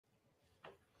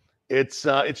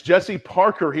It's Jesse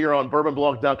Parker here on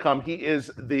bourbonblog.com. He is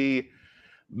the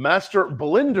master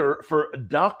blender for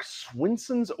Doc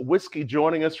Swinson's whiskey,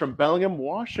 joining us from Bellingham,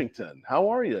 Washington. How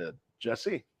are you,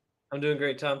 Jesse? I'm doing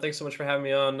great, Tom. Thanks so much for having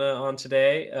me on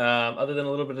today. Other than a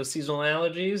little bit of seasonal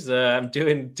allergies, I'm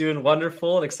doing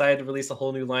wonderful and excited to release a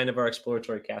whole new line of our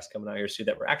exploratory cask coming out here soon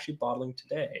that we're actually bottling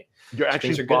today. You're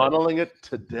actually bottling it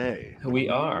today. We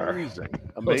are. Amazing.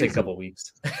 It'll take a couple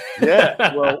weeks.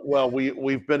 Yeah. Well,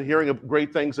 we've been hearing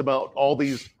great things about all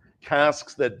these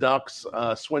casks that Doc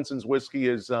Swinson's whiskey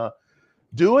is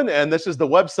doing, and this is the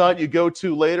website you go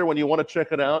to later when you want to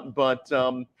check it out. But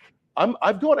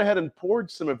I've gone ahead and poured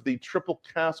some of the triple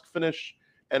cask finish,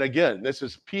 and again, this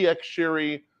is PX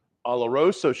Sherry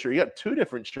Oloroso Sherry. You got two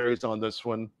different sherries on this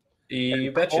one.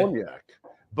 You betcha. Cognac.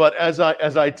 But as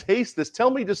I taste this,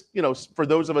 tell me just, for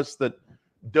those of us that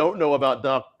don't know about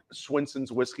Doc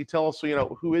Swinson's whiskey, tell us,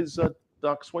 who is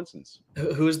Doc Swinson's?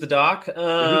 Who is the Doc?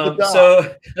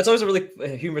 So that's always a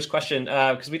really humorous question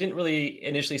because we didn't really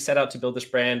initially set out to build this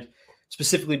brand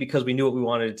specifically because we knew what we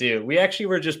wanted to do. We actually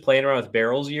were just playing around with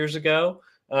barrels years ago,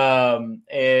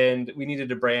 and we needed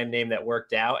a brand name that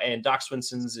worked out. And Doc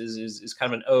Swinson's is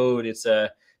kind of an ode. It's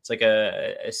like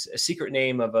a secret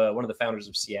name of one of the founders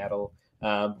of Seattle.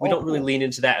 We don't really lean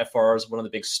into that as far as one of the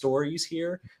big stories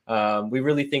here. We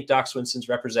really think Doc Swinson's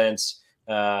represents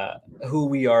who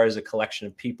we are as a collection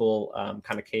of people,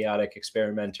 kind of chaotic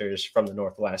experimenters from the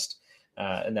Northwest.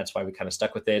 And that's why we kind of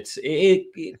stuck with it.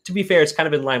 To be fair, it's kind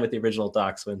of in line with the original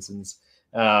Doc Swinson's,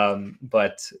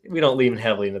 but we don't lean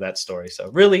heavily into that story. So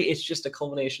really, it's just a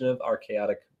culmination of our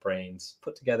chaotic brains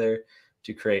put together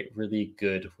to create really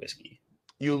good whiskey.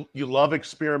 You love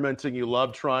experimenting. You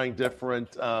love trying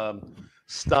different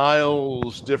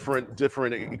styles,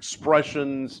 different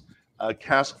expressions,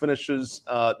 cask finishes.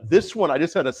 This one, I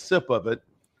just had a sip of it.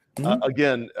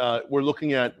 Again, we're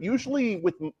looking at usually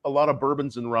with a lot of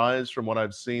bourbons and ryes from what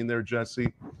I've seen there,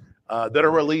 Jesse, that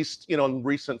are released, in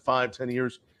recent 5-10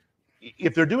 years.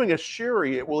 If they're doing a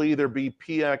sherry, it will either be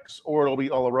PX or it'll be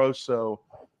Oloroso.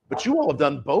 But you all have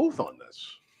done both on this.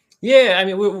 Yeah, I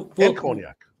mean, and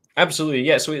cognac. Absolutely,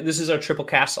 yeah. So this is our triple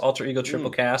cask, alter ego triple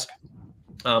cask,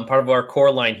 part of our core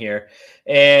line here,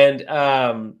 and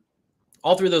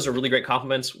all three of those are really great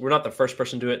compliments. We're not the first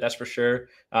person to do it, that's for sure.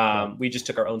 We just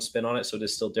took our own spin on it, so it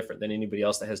is still different than anybody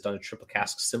else that has done a triple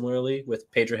cask similarly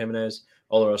with Pedro Jimenez,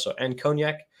 Oloroso, and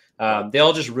cognac. They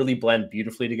all just really blend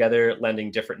beautifully together,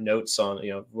 lending different notes on,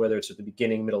 whether it's at the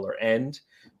beginning, middle, or end,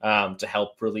 to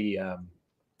help really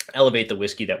elevate the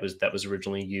whiskey that was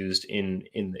originally used in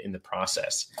the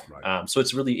process. Right. So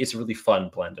it's a really fun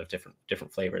blend of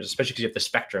different flavors, especially because you have the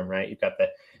spectrum, right? You've got the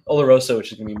Oloroso,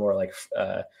 which is going to be more like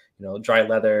dry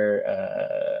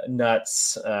leather,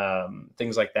 nuts,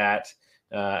 things like that.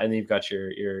 And then you've got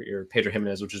your Pedro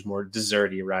Jimenez, which is more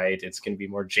desserty, right? It's going to be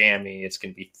more jammy. It's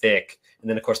going to be thick. And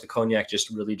then, of course, the cognac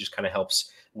just kind of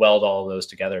helps meld all of those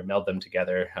together, meld them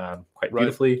together quite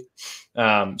beautifully.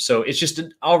 So it's just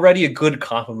already a good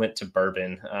complement to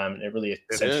bourbon. It really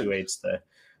accentuates the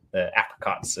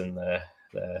apricots and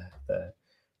the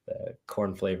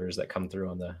corn flavors that come through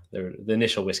on the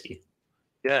initial whiskey.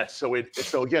 Yeah. So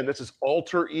again, this is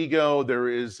alter ego. There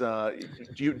is.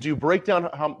 Do you break down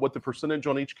what the percentage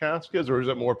on each cask is, or is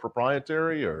it more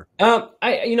proprietary? Or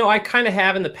I kind of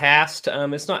have in the past.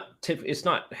 It's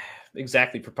not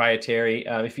exactly proprietary.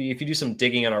 If you do some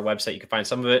digging on our website, you can find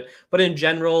some of it. But in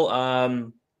general,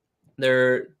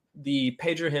 the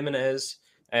Pedro Jimenez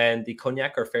and the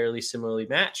cognac are fairly similarly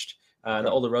matched. The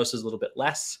Oloroso is a little bit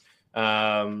less.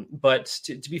 But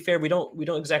to be fair, we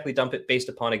don't exactly dump it based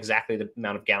upon exactly the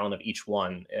amount of gallon of each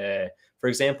one. For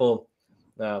example,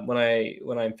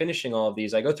 when I'm finishing all of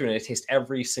these, I go through and I taste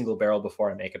every single barrel before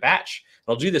I make a batch.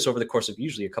 I'll do this over the course of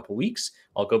usually a couple weeks.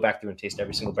 I'll go back through and taste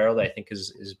every single barrel that I think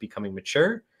is becoming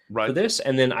mature for this.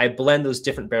 And then I blend those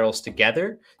different barrels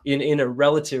together in a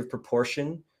relative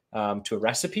proportion to a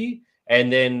recipe.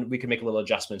 And then we can make little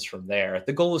adjustments from there.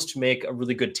 The goal is to make a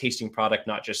really good tasting product,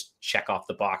 not just check off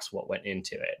the box what went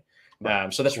into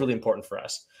it. So that's really important for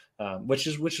us, which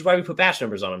is why we put batch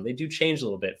numbers on them. They do change a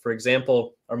little bit. For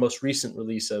example, our most recent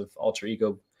release of Alter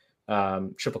Ego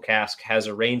Triple Cask has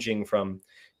a ranging from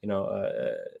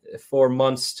 4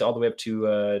 months to all the way up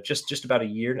to just about a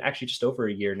year, actually just over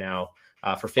a year now.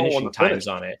 For finishing times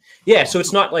on it. Yeah, so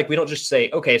it's not like we don't just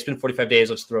say, okay, it's been 45 days,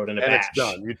 let's throw it in a batch. It's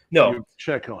done. You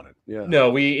check on it. Yeah.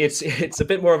 No, it's a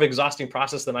bit more of an exhausting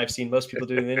process than I've seen most people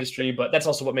do in the industry, but that's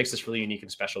also what makes this really unique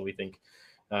and special, we think.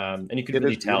 And you can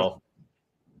really tell.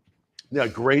 Yeah,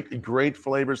 great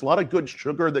flavors. A lot of good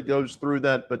sugar that goes through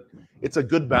that, but it's a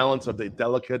good balance of the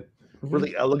delicate,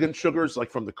 really elegant sugars.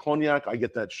 Like from the cognac, I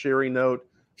get that sherry note.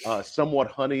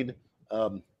 somewhat honeyed.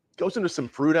 Goes into some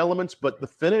fruit elements, but the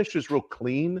finish is real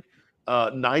clean.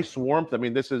 Nice warmth. I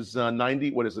mean, this is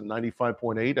 90. What is it?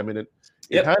 95.8. I mean,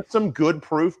 it has some good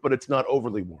proof, but it's not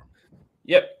overly warm.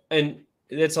 Yep, and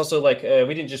it's also like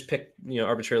we didn't just pick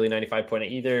arbitrarily 95.8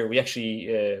 either. We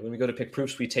actually when we go to pick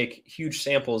proofs, we take huge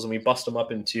samples and we bust them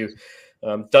up into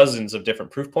dozens of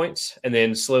different proof points, and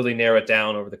then slowly narrow it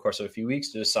down over the course of a few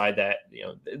weeks to decide that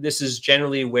this is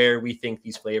generally where we think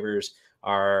these flavors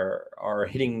are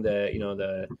hitting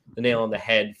the nail on the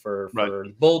head for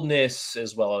boldness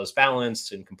as well as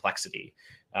balance and complexity.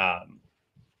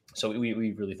 So we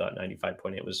really thought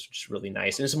 95.8 was just really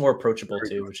nice, and it's more approachable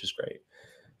too, which is great.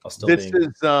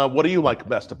 What do you like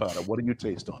best about it? What do you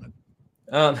taste on it?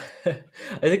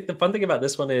 I think the fun thing about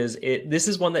this one is this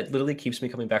is one that literally keeps me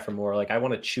coming back for more. Like I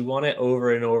want to chew on it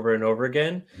over and over and over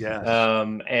again. Yes.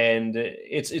 And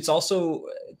it's also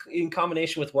in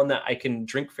combination with one that I can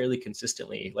drink fairly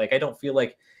consistently. Like I don't feel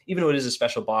like, even though it is a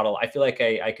special bottle, I feel like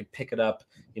I could pick it up,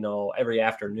 every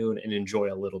afternoon and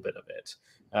enjoy a little bit of it.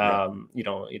 You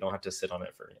don't have to sit on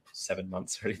it for 7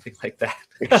 months or anything like that.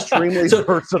 Extremely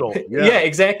versatile. Yeah,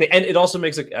 exactly. And it also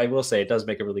makes I will say it does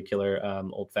make a really killer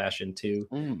old fashioned too,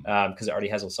 because it already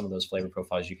has some of those flavor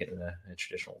profiles you get in a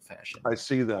traditional old fashioned. I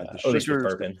see that. The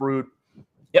sugars, the fruit.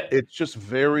 Yep. It's just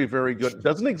very, very good. It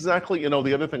doesn't exactly,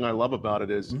 the other thing I love about it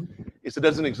is it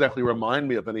doesn't exactly remind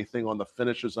me of anything on the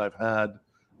finishes I've had,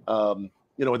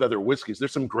 with other whiskeys.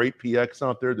 There's some great PX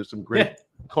out there. There's some great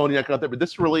cognac out there, but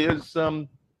this really is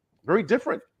very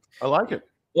different. I like it.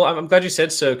 Well, I'm glad you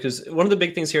said so, because one of the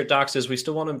big things here at Docs is we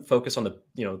still want to focus on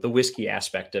the whiskey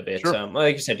aspect of it. Sure.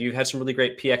 Like you said, you've had some really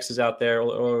great PXs out there,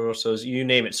 or so you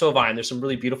name it. So have I, and there's some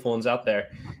really beautiful ones out there.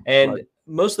 And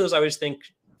most of those I always think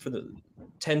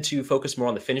tend to focus more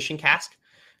on the finishing cask,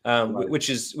 which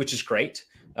is great.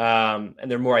 And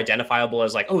they're more identifiable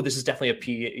as like, oh, this is definitely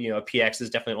a PX, this is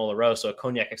definitely an Oloroso, a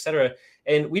cognac, etc.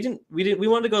 And we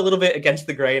wanted to go a little bit against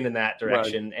the grain in that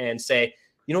direction and say,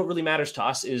 what really matters to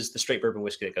us is the straight bourbon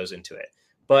whiskey that goes into it.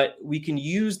 But we can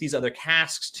use these other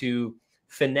casks to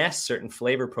finesse certain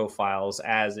flavor profiles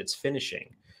as it's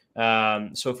finishing.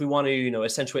 So if we want to,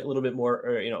 accentuate a little bit more,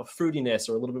 fruitiness,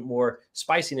 or a little bit more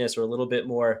spiciness, or a little bit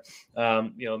more,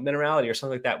 minerality or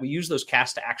something like that, we use those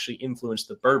casks to actually influence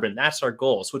the bourbon. That's our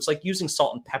goal. So it's like using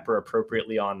salt and pepper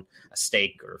appropriately on a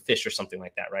steak or fish or something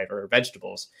like that, right? Or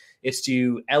vegetables. It's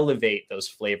to elevate those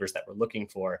flavors that we're looking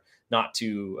for, not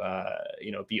to,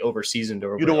 be over seasoned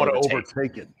or you don't want to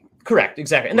overtake it. Correct.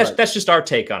 Exactly. And that's just our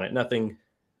take on it. Nothing.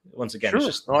 Once again, it's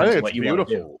just I think it's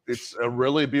beautiful. It's a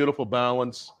really beautiful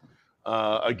balance.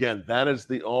 Again, that is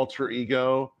the Alter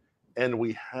Ego. And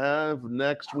we have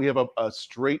a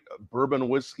straight bourbon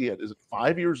whiskey. Is it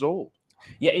 5 years old?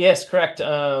 Yeah, yes, correct.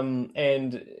 And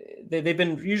they've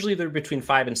been they're between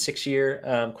 5 and 6 year.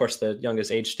 Of course, the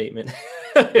youngest age statement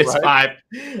is 5.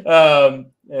 And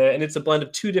it's a blend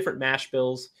of 2 different mash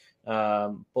bills.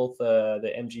 Both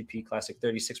the MGP Classic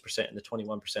 36% and the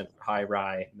 21% high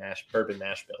rye bourbon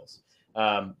mash bills.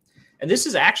 And this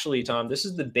is actually, Tom, this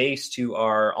is the base to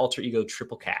our Alter Ego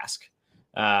triple cask.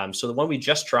 So the one we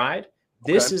just tried,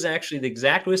 this is actually the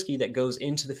exact whiskey that goes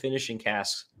into the finishing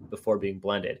casks before being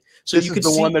blended. So this is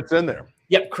the one that's in there.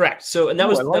 Yep, correct. So, and that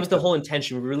was the whole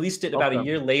intention. We released it about a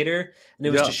year later, and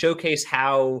it was to showcase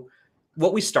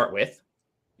what we start with,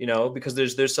 because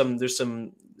there's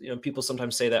some people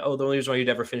sometimes say that, the only reason why you'd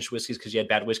ever finish whiskey is because you had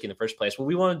bad whiskey in the first place. Well,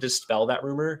 we want to dispel that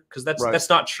rumor, because that's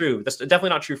not true. That's definitely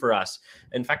not true for us.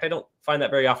 In fact, I don't find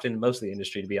that very often in most of the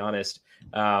industry, to be honest.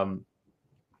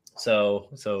 So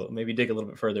maybe dig a little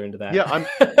bit further into that. Yeah,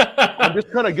 I'm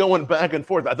just kind of going back and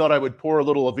forth. I thought I would pour a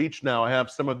little of each now. I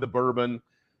have some of the bourbon,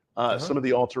 some of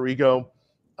the Alter Ego,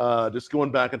 just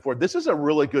going back and forth. This is a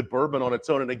really good bourbon on its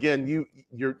own. And again, you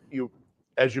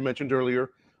as you mentioned earlier,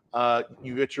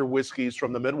 you get your whiskeys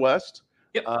from the Midwest,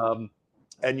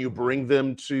 and you bring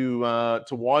them to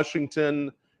Washington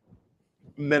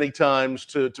many times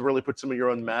to really put some of your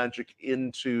own magic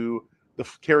into the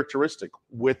characteristic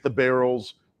with the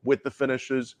barrels, with the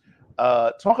finishes.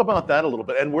 Talk about that a little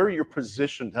bit, and where you're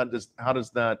positioned. How does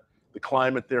that, the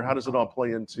climate there, how does it all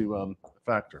play into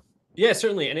factor? Yeah,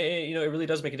 certainly. And it really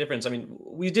does make a difference. I mean,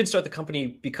 we did start the company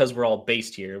because we're all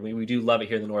based here. We do love it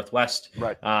here in the Northwest.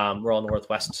 Right. We're all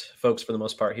Northwest folks for the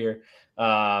most part here.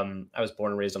 I was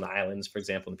born and raised on the islands, for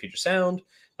example, in the Puget Sound.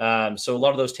 So a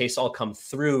lot of those tastes all come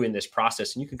through in this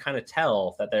process, and you can kind of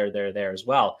tell that they're there as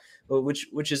well,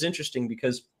 which is interesting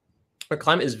because our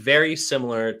climate is very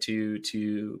similar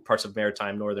to parts of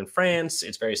maritime northern France.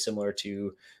 It's very similar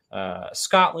to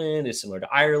Scotland. It's similar to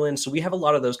Ireland. So we have a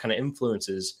lot of those kind of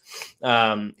influences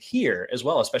here as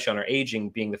well, especially on our aging,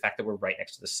 being the fact that we're right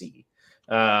next to the sea.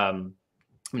 I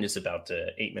mean, it's about an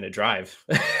 8-minute drive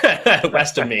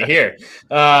west of me here.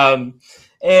 And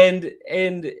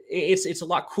it's a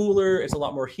lot cooler. It's a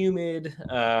lot more humid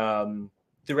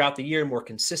throughout the year, more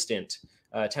consistent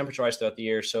temperature-wise throughout the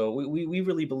year. So we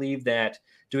really believe that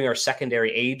doing our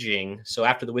secondary aging, so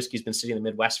after the whiskey's been sitting in the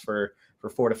Midwest for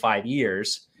 4 to 5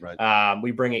 years, right.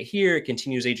 We bring it here. It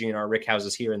continues aging in our rick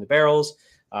houses here in the barrels.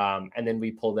 And then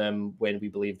we pull them when we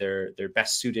believe they're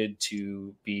best suited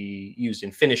to be used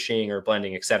in finishing or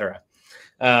blending, etc.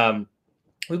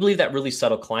 We believe that really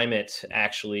subtle climate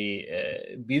actually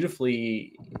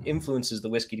beautifully influences the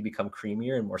whiskey to become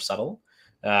creamier and more subtle.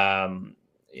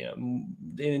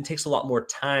 It takes a lot more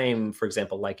time, for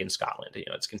example, like in Scotland.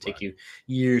 It's going to take you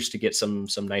years to get some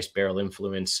nice barrel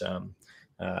influence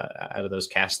out of those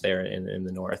casks there in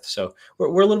the north. So we're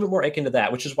a little bit more akin to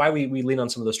that, which is why we lean on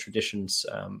some of those traditions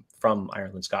from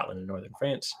Ireland, Scotland, and northern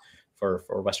France for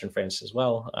Western France as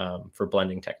well, for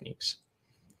blending techniques.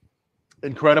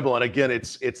 Incredible. And again,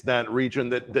 it's that region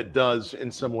that does in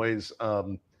some ways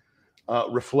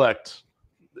reflect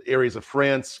areas of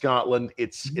France, Scotland.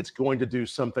 It's going to do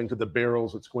something to the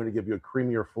barrels. It's going to give you a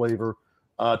creamier flavor.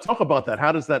 Talk about that.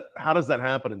 How does that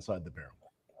happen inside the barrel?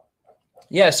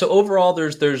 Yeah. So overall,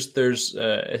 there's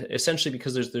essentially,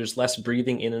 because there's less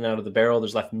breathing in and out of the barrel,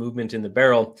 there's less movement in the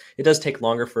barrel. It does take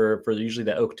longer for usually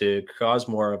the oak to cause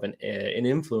more of an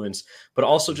influence, but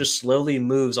also just slowly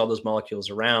moves all those molecules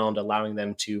around, allowing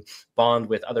them to bond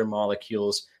with other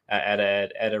molecules at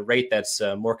a rate that's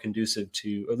more conducive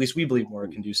to, or at least we believe more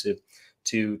conducive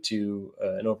to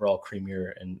an overall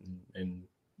creamier and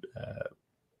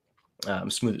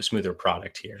smoother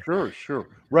product here. Sure.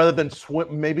 Rather than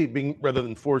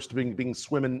forced to being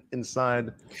swimming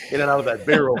inside in and out of that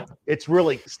barrel, it's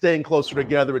really staying closer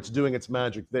together. It's doing its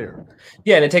magic there.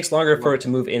 Yeah, and it takes longer for it to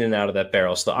move in and out of that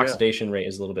barrel, so the oxidation rate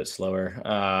is a little bit slower.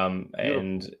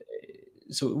 And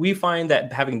so we find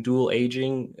that having dual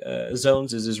aging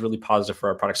zones is really positive for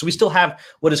our product. So we still have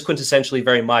what is quintessentially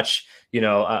very much,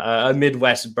 a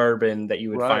Midwest bourbon that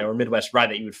you would find, or Midwest rye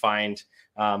that you would find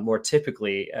more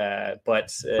typically,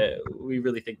 but we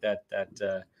really think that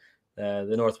the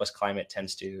Northwest climate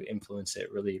tends to influence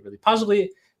it really, really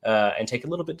positively, and take a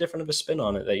little bit different of a spin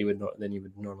on it than you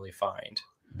would normally find.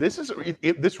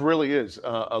 This really is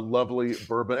a lovely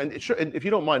bourbon, and if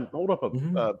you don't mind, hold up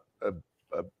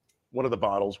one of the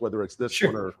bottles, whether it's this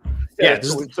one or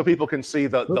so people can see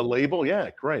the label. Yeah,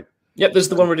 great. Yep, this is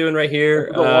the one we're doing right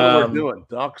here. The one we're doing,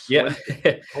 Doc Swinson.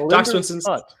 Yeah, Doc Swinson's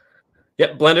cut.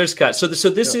 Yep, Blender's cut. So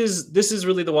this is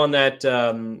really the one that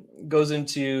goes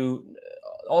into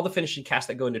all the finishing casks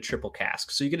that go into triple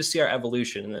cask. So you get to see our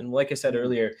evolution. And like I said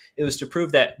earlier, it was to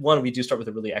prove that, one, we do start with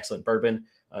a really excellent bourbon.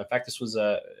 In fact, this was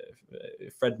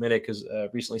Fred Minnick has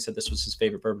recently said this was his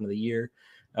favorite bourbon of the year,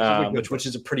 which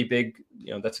is a pretty big,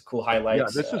 that's a cool highlight. Yeah,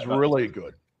 this is really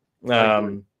good.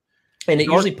 And it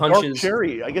usually punches dark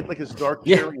cherry. I get like this dark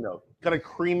cherry note, kind of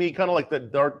creamy, kind of like the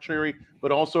dark cherry,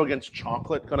 but also against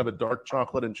chocolate, kind of a dark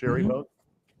chocolate and cherry note.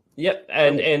 Yep,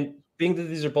 and being that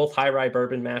these are both high rye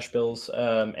bourbon mash bills,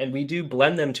 and we do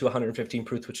blend them to 115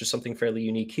 proof, which is something fairly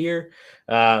unique here.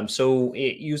 So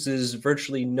it uses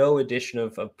virtually no addition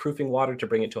of proofing water to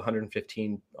bring it to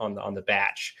 115 on the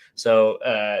batch. So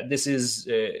this is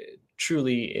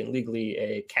truly and legally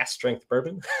a cask strength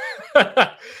bourbon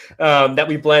that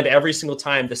we blend every single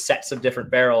time, the sets of different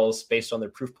barrels based on their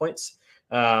proof points,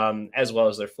 as well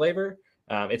as their flavor.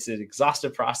 It's an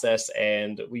exhaustive process,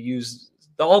 and we use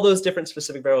all those different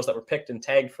specific barrels that were picked and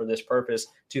tagged for this purpose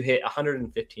to hit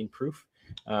 115 proof,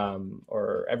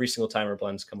 or every single time our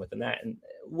blends come within that. And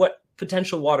what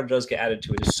potential water does get added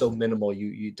to it is so minimal,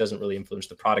 it doesn't really influence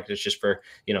the product. It's just for,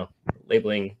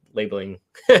 labeling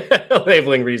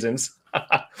reasons.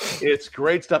 It's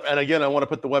great stuff. And again, I want to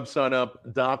put the website up,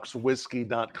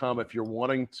 docswhiskey.com, if you're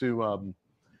wanting to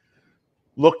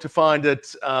look to find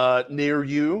it near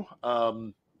you.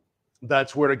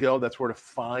 That's where to go. That's where to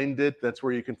find it. That's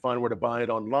where you can find where to buy it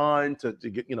online to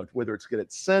get, whether it's get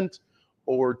it sent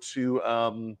or to,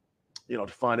 to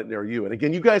find it near you. And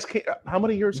again, you guys how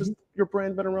many years has your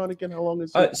brand been around again? How long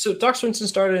is it? So Doc Swinson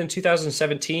started in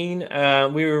 2017.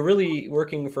 We were really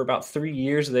working for about 3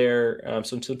 years there.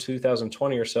 So until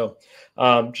 2020 or so,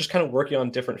 just kind of working on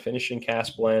different finishing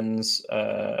cask blends,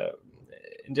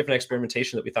 and different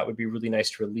experimentation that we thought would be really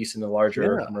nice to release in the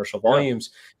larger commercial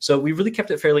volumes. So we really kept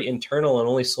it fairly internal and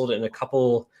only sold it in a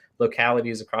couple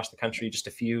localities across the country, just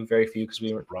a few, very few, because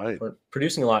we weren't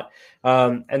producing a lot.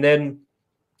 And then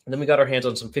we got our hands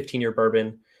on some 15-year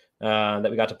bourbon that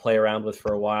we got to play around with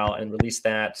for a while and released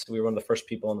that. We were one of the first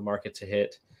people on the market to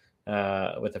hit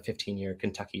with a 15-year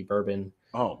Kentucky bourbon.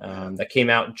 That came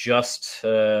out just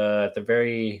at the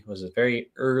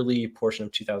very early portion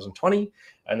of 2020,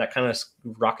 and that kind of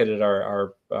rocketed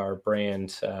our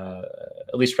brand,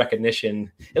 at least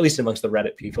recognition, at least amongst the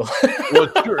Reddit people.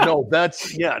 Well, sure.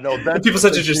 That's people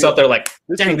such as yourself. They're like,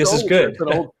 "Dang, this is good." It's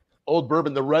an old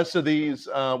bourbon. The rest of these,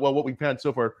 what we've had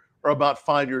so far, are about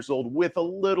 5 years old with a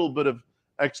little bit of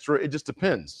extra. It just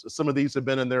depends. Some of these have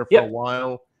been in there for a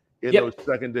while in those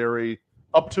secondary.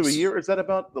 Up to a year? Is that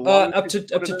about the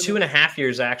longest? Up to 2.5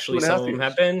 years, actually. Some of them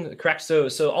have been correct.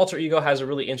 So Alter Ego has a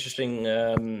really interesting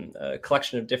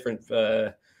collection of different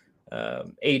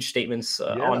age statements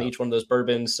on each one of those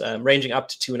bourbons, ranging up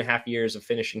to 2.5 years of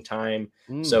finishing time.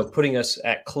 So putting us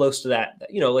at close to that,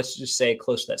 let's just say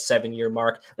close to that 7-year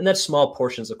mark. And that's small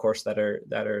portions, of course, that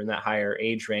are in that higher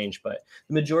age range. But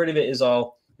the majority of it is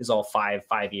all 5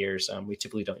 years. We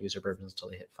typically don't use our bourbons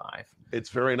until they hit 5. It's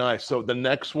very nice. So the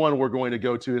next one we're going to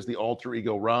go to is the Alter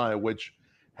Ego Rye, which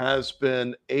has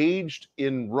been aged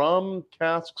in rum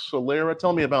cask Solera.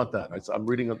 Tell me about that. I'm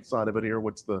reading on the side of it here.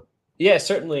 What's the... Yeah,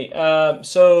 certainly.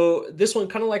 So this one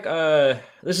kind of like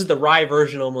this is the rye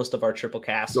version almost of our triple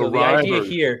cask. So the idea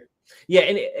here... Yeah,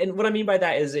 and what I mean by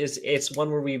that is it's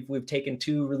one where we've taken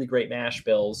 2 really great mash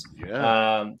bills,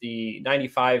 the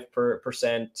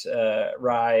 95%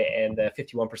 rye and the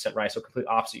 51% rye, so complete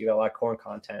opposite. You got a lot of corn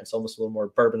content. It's almost a little more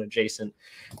bourbon adjacent.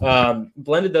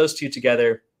 Blended those 2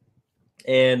 together,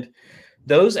 and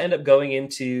those end up going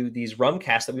into these rum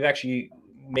casks that we've actually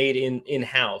made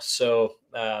in-house. So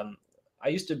I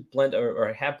used to blend or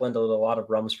I have blended a lot of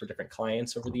rums for different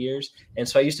clients over the years. And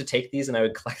so I used to take these and I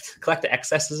would collect the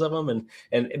excesses of them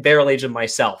and barrel age them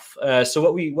myself. So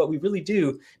what we really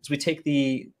do is we take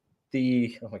the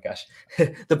oh my gosh,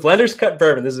 the blenders cut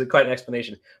bourbon. This is quite an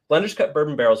explanation. Blenders cut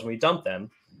bourbon barrels. When we dump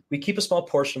them, we keep a small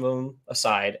portion of them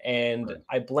aside. And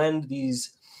I blend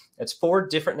these, it's 4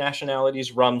 different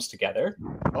nationalities rums together.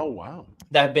 Oh, wow.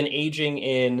 That have been aging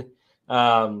in,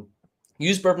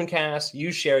 used bourbon casks,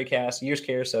 used sherry casks, used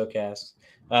carousel casks,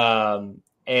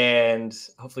 and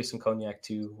hopefully some cognac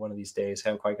too one of these days.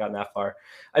 Haven't quite gotten that far.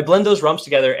 I blend those rums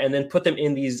together and then put them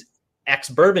in these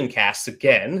ex-bourbon casks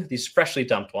again, these freshly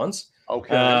dumped ones.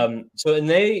 Okay. So and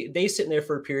they sit in there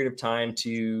for a period of time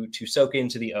to soak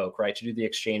into the oak, right? To do the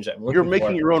exchange that I'm looking You're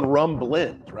making for. your own rum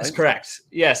blend, right? That's correct.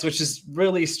 Yes, which is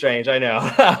really strange. I know.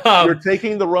 You're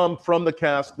taking the rum from the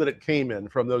cask that it came in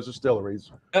from those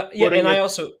distilleries. And I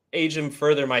also age them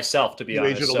further myself, to be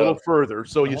honest. You age it a little further.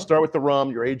 So you start with the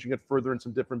rum, you're aging it further in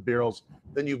some different barrels.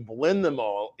 Then you blend them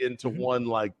all into one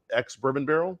like ex-bourbon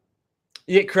barrel?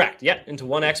 Yeah, correct. Yeah, into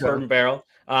one ex-bourbon barrel.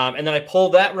 And then I pull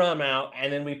that rum out,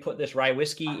 and then we put this rye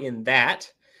whiskey in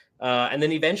that. And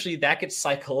then eventually that gets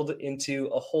cycled into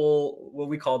a whole, what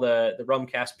we call the rum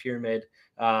cask pyramid.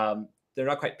 They're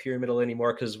not quite pyramidal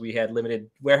anymore because we had limited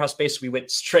warehouse space. So we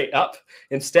went straight up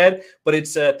instead. But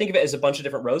it's think of it as a bunch of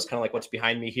different rows, kind of like what's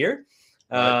behind me here.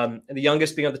 And the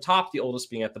youngest being at the top, the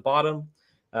oldest being at the bottom.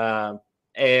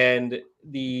 And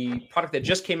the product that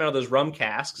just came out of those rum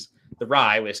casks, the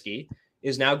rye whiskey,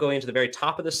 is now going to the very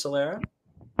top of the Solera.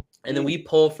 And then we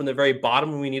pull from the very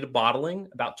bottom when we need a bottling,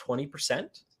 about 20%.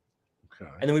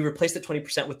 Okay. And then we replace that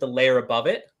 20% with the layer above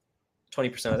it,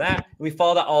 20% of that. And we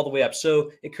follow that all the way up.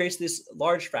 So it creates this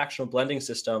large fractional blending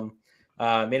system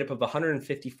made up of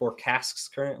 154 casks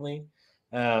currently.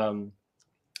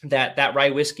 That rye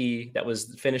whiskey that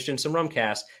was finished in some rum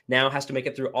casks now has to make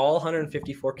it through all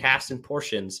 154 casks and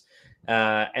portions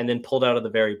and then pulled out of the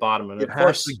very bottom. And it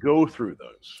has to go through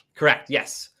those. Correct.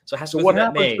 Yes. So it has to go what through that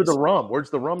happens maze. to the rum? Where's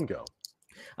the rum go?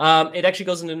 It actually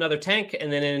goes into another tank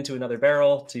and then into another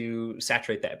barrel to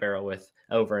saturate that barrel with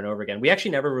over and over again. We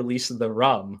actually never released the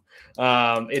rum.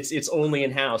 It's only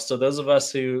in house. So those of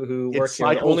us who work here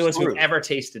are the only ones who've ever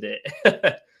tasted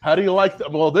it. How do you like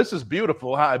that? Well, this is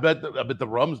beautiful. I bet the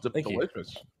rum's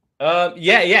delicious.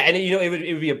 Yeah, and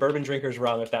it would be a bourbon drinker's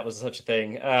rum if that was such a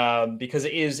thing, because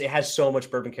it has so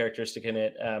much bourbon characteristic in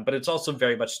it, but it's also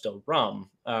very much still rum.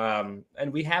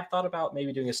 And we have thought about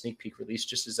maybe doing a sneak peek release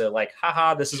just as a like,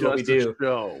 haha, this is what we do.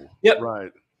 Show. Yep,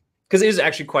 right. Because it is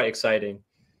actually quite exciting.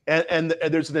 And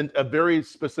there's a very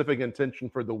specific intention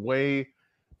for the way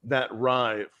that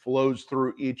rye flows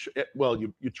through each. Well,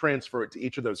 you transfer it to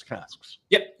each of those casks.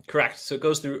 Yep, correct. So it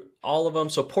goes through all of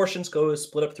them. So portions go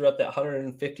split up throughout that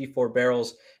 154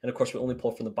 barrels, and of course we only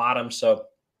pull from the bottom. So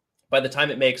by the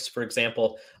time it makes, for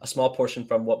example, a small portion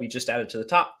from what we just added to the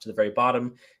top to the very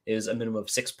bottom is a minimum of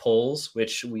 6 pulls,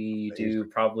 which we do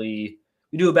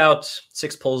about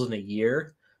 6 pulls in a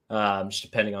year, just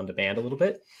depending on demand a little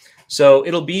bit. So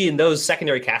it'll be in those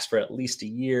secondary casks for at least a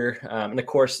year. And of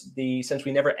course, since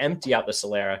we never empty out the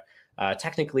Solera,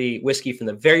 technically whiskey from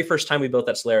the very first time we built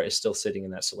that Solera is still sitting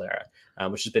in that Solera,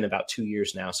 which has been about 2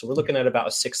 years now. So we're looking at about a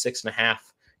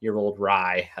 6.5-year-old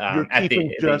rye. You're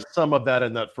keeping some of that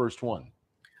in that first one.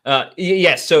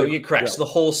 Yes, so you're correct. Yeah. So the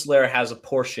whole Solera has a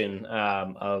portion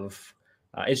of.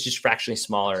 It's just fractionally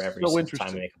smaller every single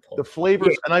time we make a pull. The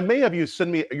flavors, and I may have you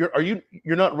send me.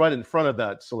 You're not right in front of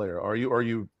that Solera, are you? Are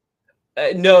you?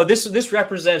 No, this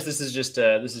represents. This is just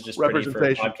pretty for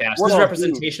a podcast. This is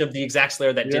representation of the exact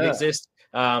Solera that did exist.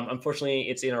 Unfortunately,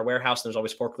 it's in our warehouse. And there's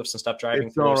always forklifts and stuff driving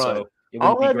through. Right. So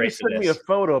I'll have you send me a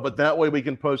photo, but that way we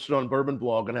can post it on Bourbon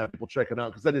Blog and have people check it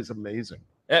out because that is amazing.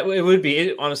 It would be.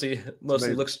 It honestly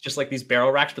mostly looks just like these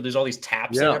barrel racks, but there's all these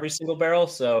taps in every single barrel.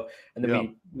 So and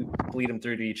then we bleed them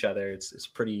through to each other. It's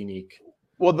pretty unique.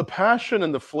 Well, the passion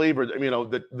and the flavor,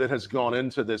 that has gone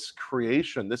into this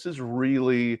creation. This is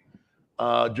really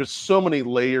just so many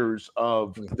layers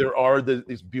of. There are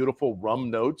these beautiful rum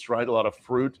notes, right? A lot of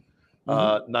fruit.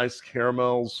 Nice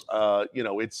caramels.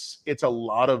 It's a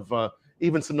lot of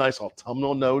even some nice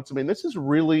autumnal notes. I mean, this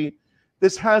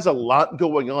has a lot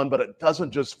going on, but it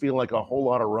doesn't just feel like a whole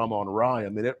lot of rum on rye. I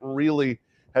mean, it really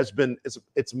has been.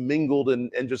 It's mingled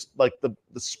and just like the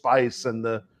spice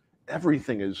and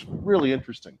everything is really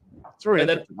interesting. It's very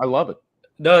interesting. I love it.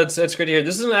 No, it's great to hear.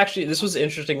 This was an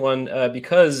interesting one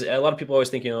because a lot of people always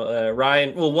think, rye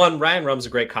and rum is a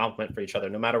great complement for each other,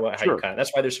 no matter how you cut it.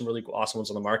 That's why there's some really awesome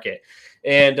ones on the market.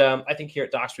 And I think here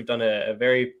at Doc's, we've done a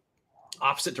very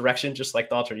opposite direction, just like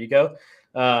the Alter Ego,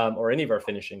 or any of our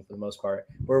finishing for the most part,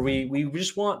 where we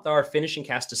just want our finishing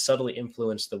cast to subtly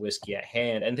influence the whiskey at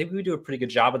hand. And I think we do a pretty good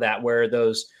job of that, where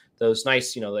those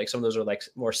nice, like some of those are like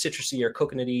more citrusy or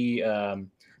coconutty,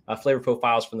 flavor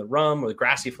profiles from the rum, or the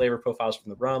grassy flavor profiles from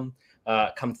the rum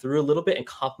come through a little bit and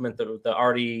complement the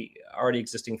already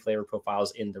existing flavor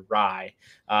profiles in the rye.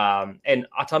 And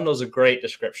autumnal is a great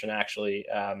description, actually.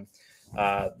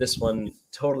 This one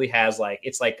totally has like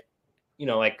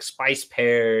spice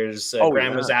pears,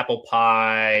 grandma's apple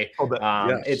pie.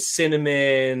 It's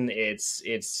cinnamon. It's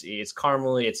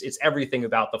caramely. It's everything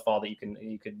about the fall that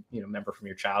you could remember from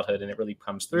your childhood, and it really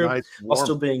comes through while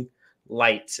still being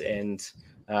light and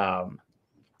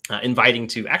inviting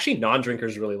to. Actually,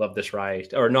 non-drinkers really love this rye,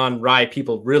 or non-rye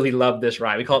people really love this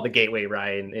rye. We call it the gateway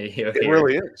rye. It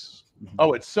really is.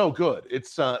 Oh, it's so good.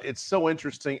 It's so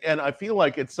interesting, and I feel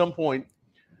like at some point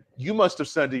you must have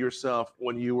said to yourself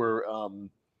when you were,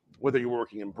 whether you were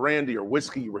working in brandy or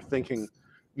whiskey, you were thinking,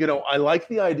 I like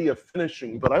the idea of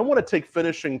finishing, but I want to take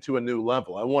finishing to a new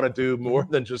level. I want to do more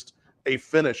than just a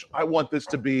finish. I want this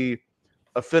to be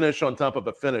a finish on top of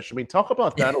a finish. I mean, talk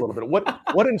about that a little bit.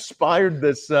 What inspired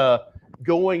this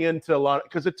going into a lot?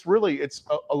 Because it's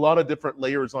a lot of different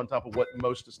layers on top of what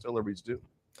most distilleries do.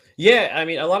 Yeah, I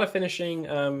mean, a lot of finishing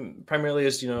primarily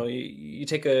is, you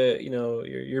take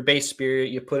your base spirit,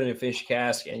 you put it in a finish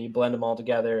cask, and you blend them all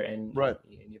together, and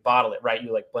you bottle it, right?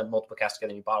 You like blend multiple casks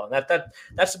together and you bottle it.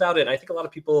 That's about it. And I think a lot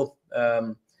of people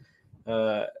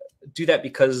do that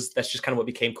because that's just kind of what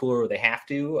became cooler, or they have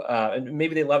to, and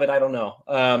maybe they love it. I don't know.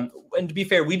 And to be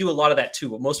fair, we do a lot of that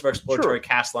too. Most of our exploratory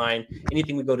cask line,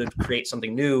 anything we go to create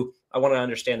something new, I want to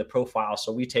understand the profile.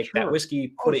 So we take that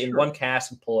whiskey, put it in one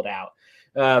cask, and pull it out.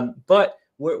 But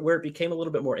where it became a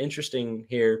little bit more interesting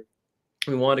here,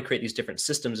 we wanted to create these different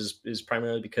systems is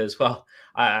primarily because,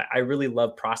 I really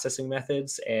love processing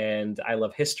methods and I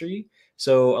love history.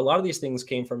 So a lot of these things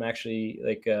came from actually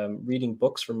reading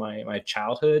books from my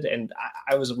childhood. And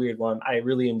I was a weird one. I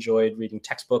really enjoyed reading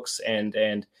textbooks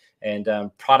and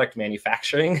product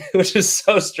manufacturing, which is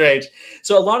so strange.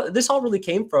 So a lot of this all really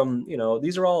came from,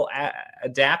 these are all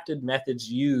adapted methods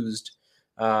used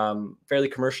fairly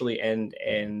commercially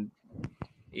and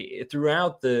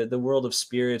throughout the world of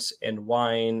spirits and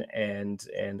wine and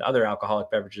other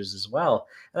alcoholic beverages as well.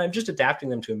 And I'm just adapting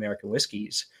them to American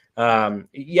whiskeys.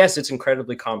 Yes, it's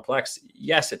incredibly complex.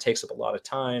 Yes, it takes up a lot of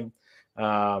time.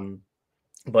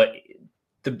 But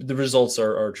the results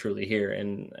are truly here.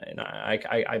 And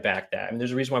I back that. I mean,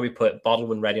 there's a reason why we put bottled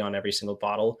when ready on every single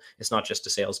bottle. It's not just a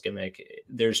sales gimmick.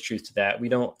 There's truth to that. We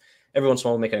don't, every once in a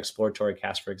while, we'll make an exploratory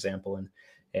cast, for example.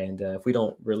 And if we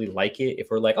don't really like it, if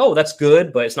we're like, oh, that's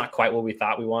good, but it's not quite what we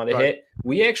thought we wanted to hit,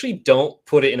 we actually don't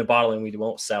put it in a bottle and we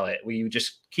won't sell it. We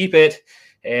just keep it.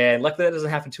 And luckily that doesn't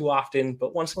happen too often,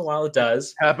 but once in a while it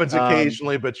does. Happens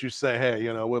occasionally, but you say, hey,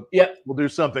 we'll do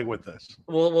something with this.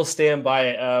 We'll stand by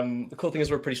it. The cool thing is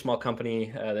we're a pretty small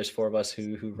company. There's 4 of us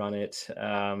who run it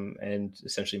and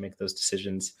essentially make those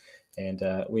decisions. And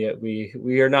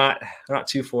we are not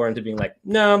too foreign to being like,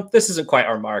 no, this isn't quite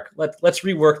our mark. Let's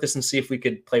rework this and see if we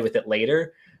could play with it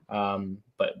later.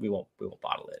 but we won't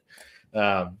bottle it.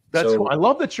 That's cool. I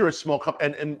love that you're a small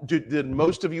company. And did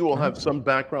most of you all have some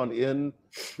background in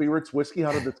spirits, whiskey?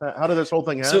 How did this whole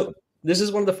thing happen? So this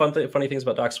is one of the funny things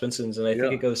about Doc Swinson's, and I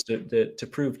think it goes to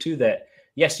prove too that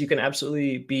yes, you can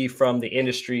absolutely be from the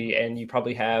industry, and you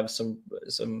probably have some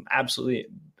absolutely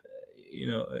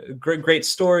great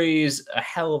stories, a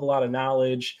hell of a lot of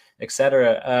knowledge,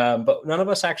 etc. But none of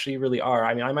us actually really are.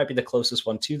 I mean, I might be the closest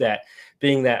one to that,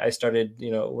 being that I started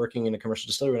working in a commercial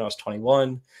distillery when I was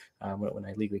 21. When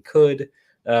I legally could,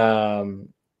 and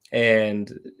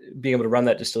being able to run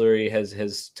that distillery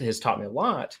has taught me a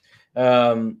lot.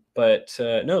 But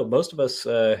no, most of us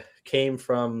came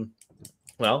from,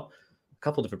 well, a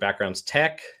couple different backgrounds: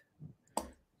 tech,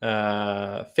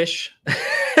 fish,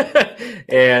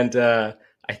 and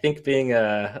I think being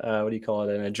a what do you call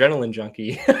it, an adrenaline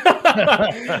junkie,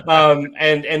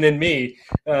 and then me,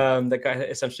 that guy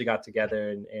essentially got together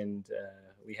and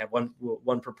we have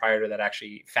one proprietor that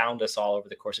actually found us all over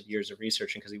the course of years of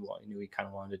researching because he knew we kind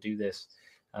of wanted to do this,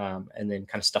 and then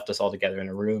kind of stuffed us all together in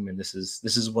a room. And this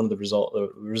is one of the result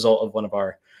of one of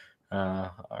our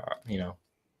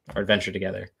adventure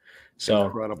together. So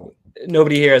incredible.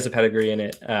 Nobody here has a pedigree in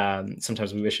it.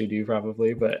 Sometimes we wish we do,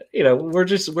 probably, but we're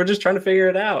just trying to figure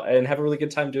it out and have a really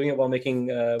good time doing it while making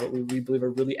what we believe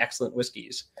are really excellent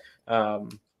whiskeys.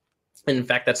 And in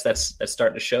fact, that's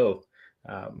starting to show.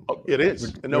 It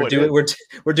is.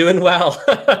 We're doing well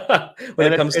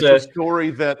when it comes to a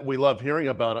story that we love hearing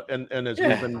about, and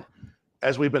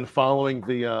as we've been following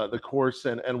the course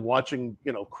and watching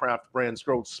craft brands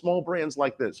grow, small brands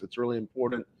like this, it's really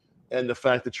important. And the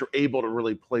fact that you're able to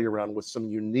really play around with some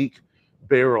unique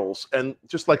barrels, and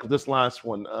just like this last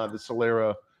one, the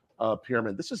Solera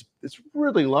Pyramid, it's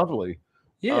really lovely.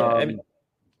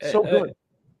 So good.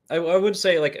 I would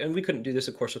say, and we couldn't do this,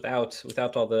 of course,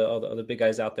 without all the other big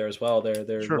guys out there as well.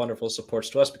 They're sure. Wonderful supports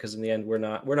to us, because in the end, we're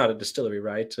not a distillery,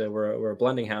 right? We're a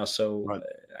blending house. So right.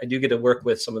 I do get to work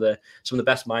with some of the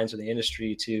best minds in the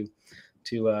industry to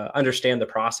understand the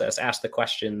process, ask the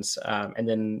questions, and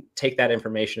then take that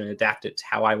information and adapt it to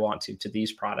how I want to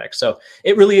these products. So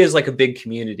it really is like a big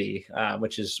community,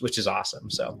 which is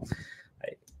awesome. So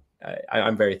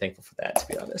I'm very thankful for that, to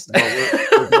be honest. Well,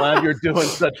 we're glad you're doing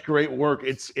such great work.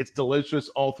 It's delicious.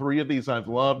 All three of these I've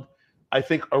loved. I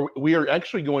think we are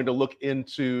actually going to look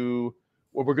into,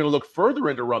 we're going to look further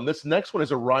into rum. This next one is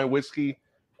a rye whiskey,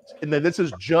 and then this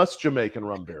is just Jamaican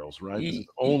rum barrels, right? This is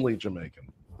only Jamaican.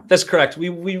 That's correct.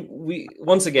 We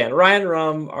once again, rye and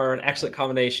rum are an excellent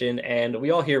combination, and we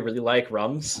all here really like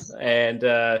rums. And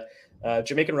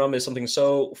Jamaican rum is something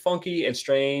so funky and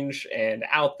strange and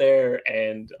out there,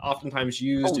 and oftentimes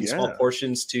used in small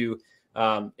portions to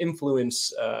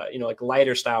influence, like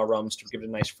lighter style rums to give it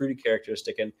a nice fruity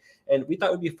characteristic. And we thought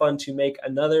it would be fun to make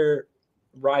another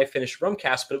rye finished rum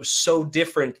cask, but it was so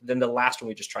different than the last one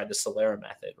we just tried, the Solera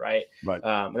method, right? Right.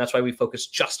 And that's why we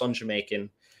focused just on Jamaican.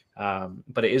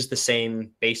 But it is the same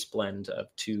base blend of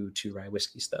two rye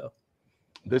whiskeys, though.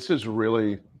 This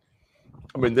really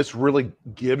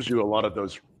gives you a lot of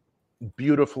those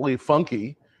beautifully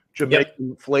funky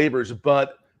Jamaican flavors,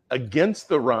 but against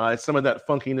the rye, some of that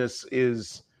funkiness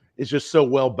is just so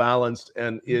well balanced,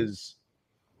 and it's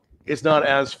not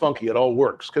as funky. It all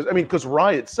works because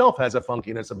rye itself has a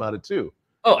funkiness about it too.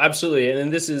 Oh, absolutely.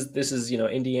 And this is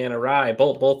Indiana rye.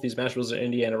 Both these mash bills are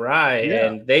Indiana rye,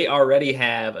 and they already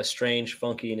have a strange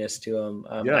funkiness to them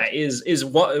that is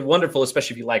wonderful,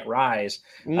 especially if you like ryes.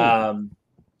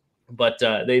 But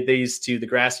these two, the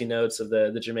grassy notes of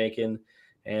the Jamaican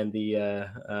and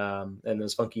and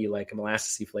those funky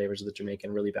molassesy flavors of the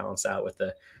Jamaican really balance out with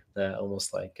the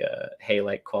almost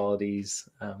hay-like qualities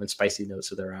and spicy notes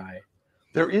of the rye.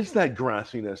 There is that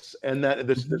grassiness and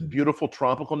this beautiful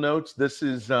tropical notes. This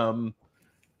is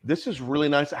really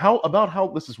nice.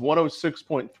 How this is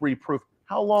 106.3 proof.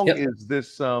 How long is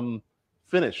this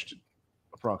finished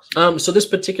approximately? So this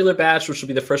particular batch, which will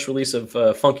be the first release of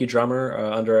Funky Drummer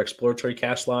under our exploratory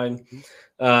cask line,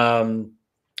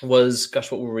 was,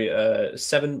 gosh, what were we?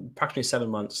 Approximately 7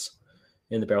 months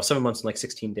in the barrel. 7 months and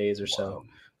 16 days or so.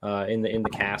 Wow. In the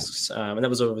casks, and that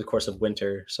was over the course of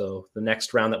winter. So the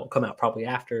next round that will come out probably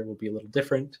after will be a little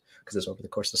different because it's over the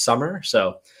course of summer.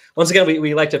 So once again,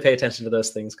 we like to pay attention to those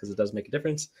things because it does make a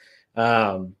difference.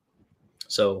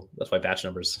 So that's why batch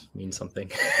numbers mean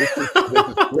something. This is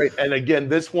great. And again,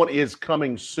 this one is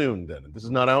coming soon. Then this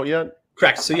is not out yet.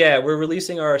 Correct. So we're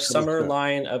releasing our summer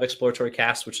line of exploratory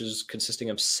casks, which is consisting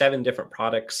of 7 different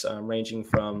products, ranging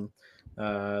from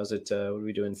what are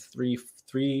we doing?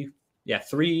 Three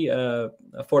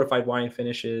fortified wine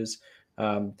finishes,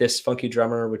 this Funky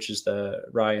Drummer, which is the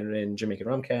rye and Jamaican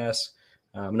rum cask,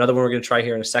 Another one we're going to try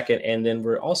here in a second. And then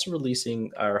we're also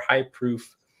releasing our high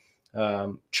proof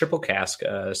triple cask.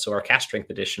 So our cask strength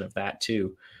edition of that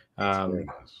too.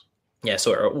 Yeah,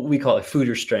 so we call it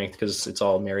Fooder strength because it's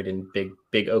all married in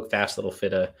big oak fast that'll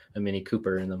fit a Mini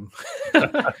Cooper in them.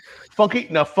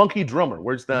 Funky Drummer.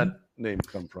 Where's that name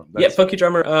come from? Funky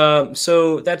Drummer.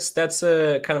 So that's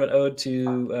a kind of an ode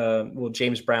to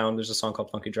James Brown. There's a song called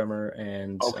Funky Drummer,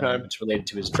 and it's related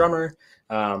to his drummer,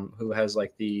 who has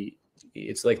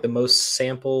it's like the most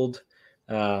sampled,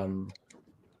 one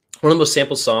of the most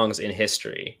sampled songs in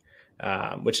history,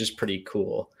 which is pretty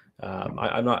cool.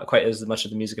 I'm not quite as much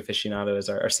of the music aficionado as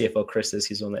our CFO Chris is.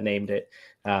 He's the one that named it.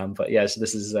 But yeah, so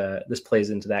this plays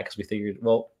into that because we figured,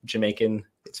 well, Jamaican,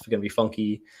 it's going to be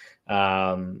funky,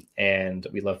 and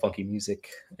we love funky music,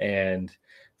 and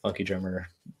Funky Drummer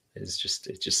is just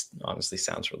honestly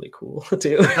sounds really cool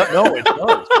too. No, it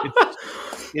does.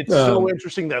 It's so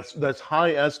interesting. That's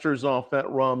high esters off that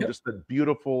rum, just the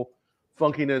beautiful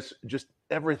funkiness, just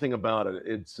everything about it.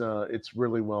 It's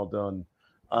really well done.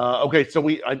 Okay, so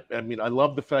I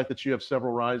love the fact that you have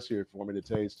several ryes here for me to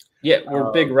taste. Yeah,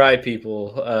 we're big rye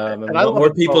people. And I want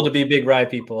more people to be big rye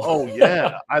people. Oh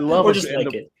yeah, I love or it. Just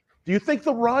like it. Do you think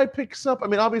the rye picks up? I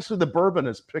mean, obviously the bourbon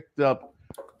has picked up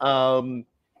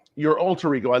your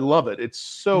alter ego. I love it. It's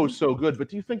so good. But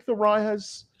do you think the rye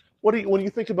has? When you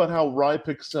think about how rye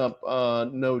picks up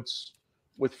notes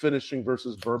with finishing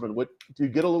versus bourbon, what do you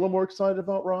get a little more excited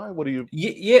about rye? What do you?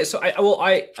 Yeah. So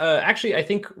I actually I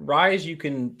think rye you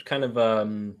can kind of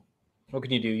what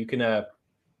can you do? You can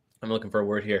I'm looking for a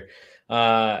word here.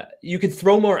 You can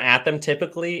throw more at them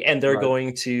typically, and they're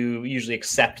going to usually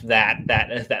accept that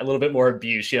little bit more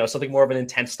abuse. Something more of an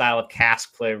intense style of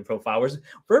cask flavor profile. Whereas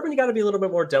bourbon, you got to be a little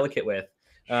bit more delicate with.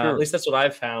 At least that's what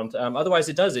I've found. Otherwise,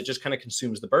 it just kind of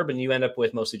consumes the bourbon. You end up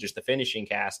with mostly just the finishing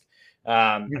cask.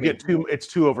 It's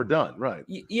too overdone, right?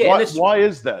 Yeah. Why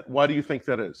is that? Why do you think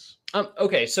that is?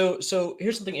 Okay, so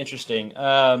here's something interesting.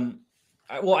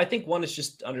 I think one is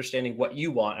just understanding what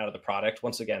you want out of the product.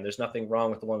 Once again, there's nothing wrong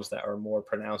with the ones that are more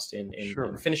pronounced in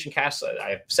finishing casks. I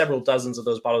have several dozens of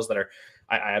those bottles that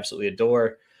I absolutely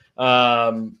adore.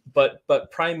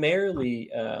 But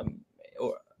primarily,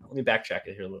 let me backtrack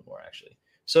it here a little more actually.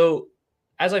 So,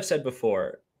 as I've said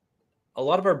before, a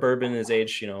lot of our bourbon is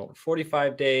aged,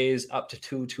 45 days up to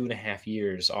 2.5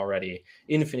 years already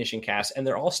in finishing casks, and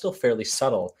they're all still fairly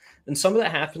subtle. And some of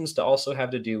that happens to also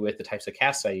have to do with the types of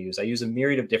casks I use. I use a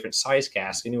myriad of different size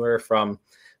casks, anywhere from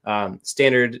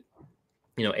standard,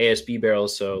 ASB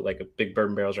barrels, so like a big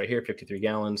bourbon barrels right here, 53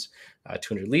 gallons,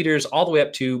 200 liters, all the way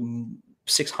up to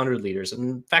 600 liters. And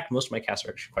in fact, most of my casks are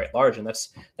actually quite large, and that's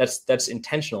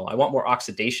intentional. I want more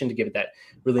oxidation to give it that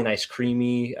really nice,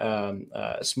 creamy,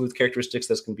 smooth characteristics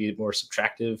that's going to be more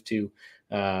subtractive to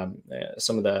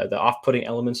some of the off-putting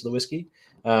elements of the whiskey,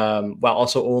 while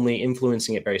also only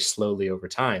influencing it very slowly over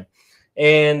time.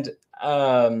 And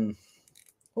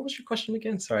what was your question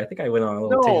again? Sorry, I think I went on a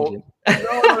little tangent.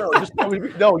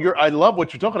 I love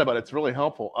what you're talking about. It's really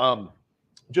helpful.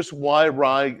 Just why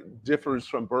rye differs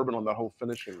from bourbon on that whole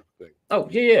finishing thing. Oh,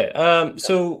 yeah.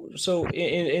 So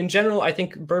in general, I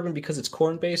think bourbon, because it's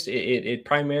corn based, it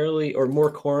primarily, or more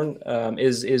corn,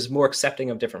 is more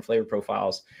accepting of different flavor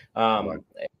profiles.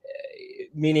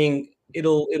 Meaning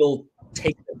it'll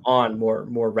take them on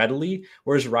more readily,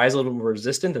 whereas rye is a little more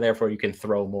resistant, and therefore you can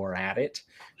throw more at it.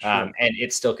 And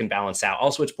it still can balance out.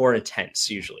 Also, it's more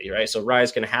intense usually, right? So rye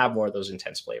is going to have more of those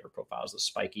intense flavor profiles, those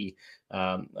spiky,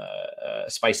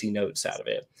 spicy notes out of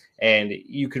it. And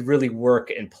you could really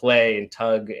work and play and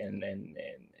tug and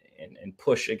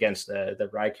push against the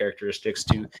rye characteristics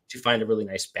to find a really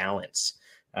nice balance.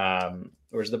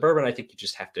 Whereas the bourbon, I think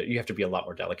you have to be a lot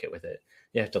more delicate with it.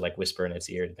 You have to whisper in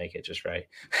its ear to make it just right.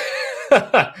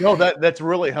 No, that's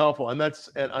really helpful. And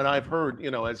I've heard,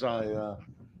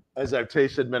 as I've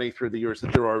tasted many through the years,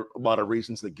 that there are a lot of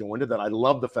reasons that go into that. I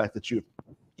love the fact that you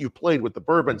played with the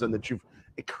bourbons and that you've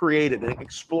created and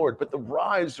explored. But the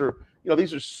ryes are,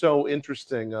 these are so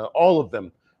interesting, all of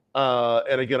them.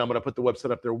 And again, I'm going to put the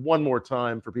website up there one more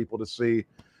time for people to see,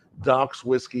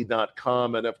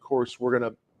 docswhiskey.com. And of course, we're going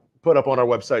to put up on our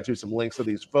website too some links to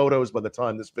these photos by the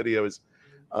time this video is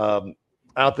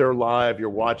out there live. You're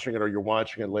watching it, or you're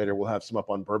watching it later. We'll have some up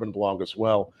on Bourbon Blog as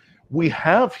well. We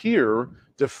have here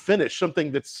to finish something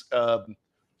that's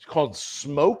called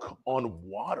Smoke on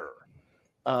Water.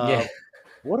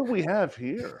 What do we have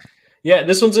here? Yeah,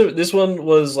 this one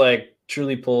was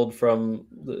truly pulled from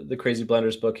the Crazy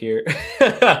Blenders book here.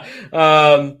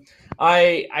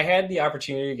 I had the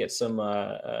opportunity to get some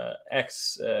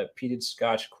peated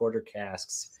Scotch quarter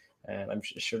casks, and I'm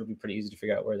sure it'll be pretty easy to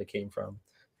figure out where they came from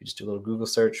if you just do a little Google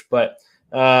search. But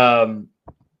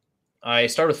I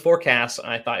started with 4 casks, and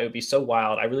I thought it would be so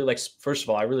wild. I really like, first of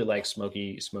all, I really like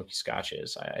smoky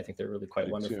scotches. I think they're really quite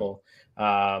wonderful.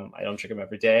 I don't drink them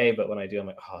every day, but when I do, I'm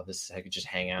like, oh, I could just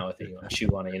hang out with it, chew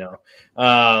on it,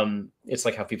 It's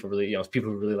like how people really,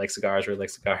 people who really like cigars really like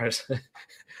cigars.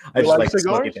 I just like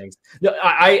smoky things. No,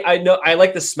 I know I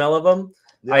like the smell of them.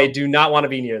 Yep. I do not want to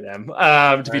be near them.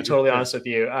 To be totally honest with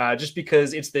you, just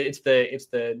because it's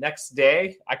the next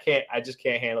day. I just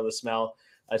can't handle the smell.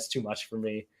 It's too much for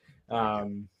me.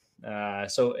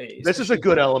 So this is a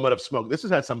good element of smoke. This has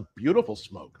had some beautiful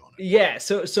smoke on it. Yeah.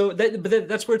 But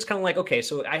that's where it's kind of like, okay,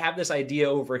 so I have this idea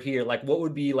over here. Like, what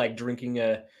would be like drinking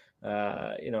a,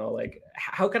 like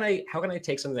how can I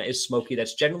take something that is smoky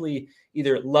that's generally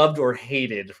either loved or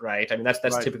hated, right? I mean, that's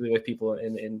right. Typically what people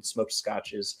in smoked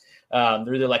scotches,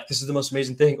 they're either like, this is the most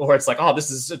amazing thing, or it's like, oh,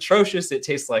 this is atrocious. It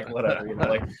tastes like whatever,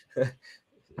 like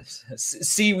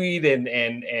seaweed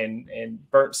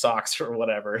and burnt socks or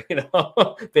whatever,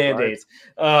 Band-Aids.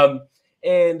 Right.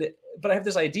 But I have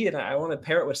this idea, and I want to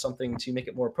pair it with something to make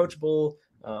it more approachable,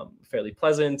 fairly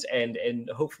pleasant, and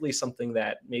hopefully something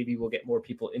that maybe will get more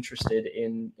people interested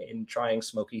in trying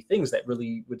smoky things that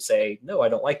really would say, no, I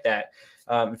don't like that.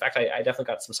 In fact, I definitely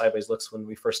got some sideways looks when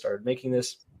we first started making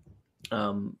this.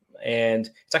 And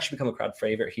it's actually become a crowd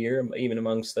favorite here, even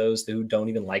amongst those who don't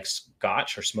even like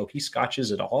scotch or smoky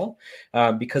scotches at all,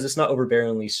 because it's not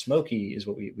overbearingly smoky is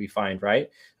what we find, right?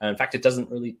 In fact, it doesn't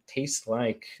really taste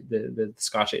like the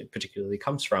scotch it particularly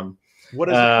comes from. What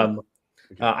is it?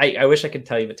 I wish I could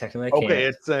tell you, but technically I can't. Okay,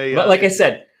 it's a. But like I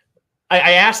said,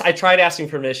 I tried asking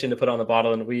permission to put on the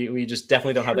bottle, and we just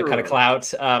definitely don't have that kind of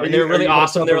clout. And they're really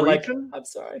awesome. They're like, I'm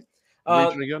sorry.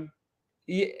 Region again?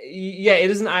 Yeah, it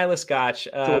is an Islay Scotch.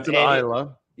 So it's an Islay.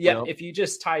 Yeah, if you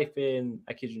just type in,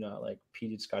 I kid you not, like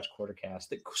peated Scotch quarter cask.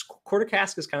 The quarter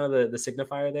cask is kind of the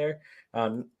signifier there.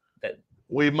 That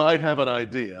we might have an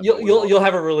idea. You'll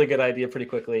have a really good idea pretty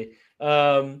quickly.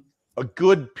 A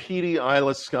good peaty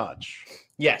Islay Scotch.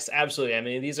 Yes, absolutely. I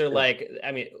mean, these are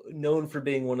known for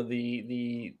being one of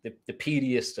the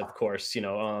peatiest, of course,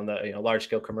 on the large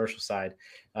scale commercial side.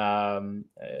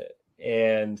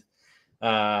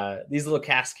 These little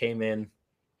casks came in,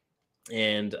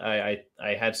 and I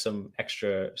had some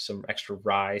extra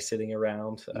rye sitting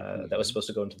around that was supposed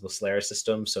to go into the Solera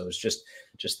system. So it's just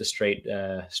the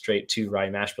straight 2 rye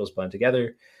mash bills blend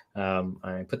together.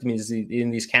 I put them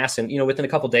in these casks, and within a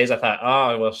couple of days I thought,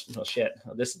 oh well shit,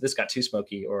 this got too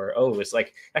smoky, or it's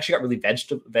like actually got really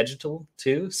vegetal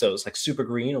too. So it's like super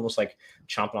green, almost like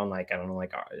chomping on like, I don't know,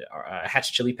 like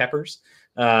hatch chili peppers,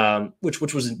 which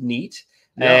was neat.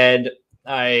 Yeah. And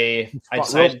I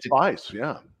decided to spice,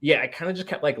 I kind of just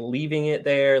kept like leaving it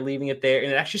there, and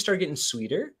it actually started getting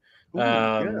sweeter,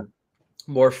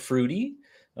 more fruity,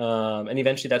 and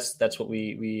eventually that's what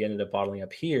we ended up bottling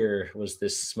up here, was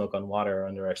this smoke on water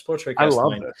under our exploratory cast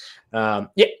line. I love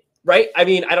this. Right. I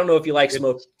mean, I don't know if you like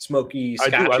smoky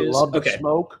scotches. I love the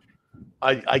smoke.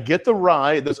 I get the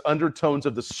rye. There's undertones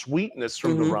of the sweetness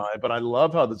from the rye, but I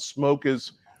love how the smoke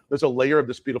is. There's a layer of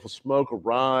this beautiful smoke of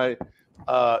rye.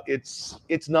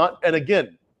 It's not, and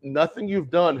again, nothing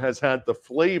you've done has had the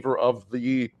flavor of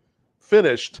the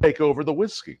finish take over the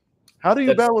whiskey. How do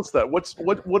you balance that? What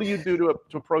do you do to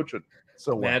approach it?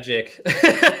 So magic.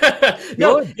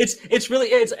 No, it's really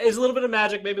it's a little bit of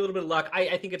magic, maybe a little bit of luck.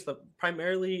 I think it's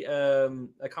primarily a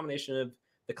combination of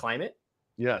the climate.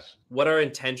 Yes. What our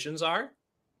intentions are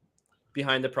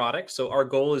behind the product. So our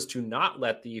goal is to not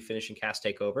let the finishing cask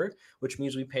take over, which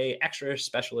means we pay extra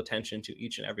special attention to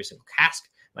each and every single cask.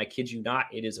 And I kid you not,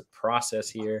 it is a process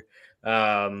here.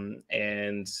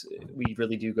 And we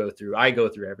really do I go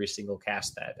through every single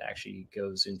cask that actually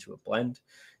goes into a blend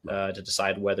to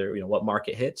decide whether, what mark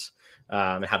it hits,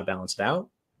 and how to balance it out.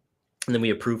 And then we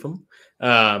approve them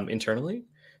internally.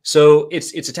 So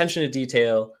it's attention to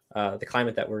detail, the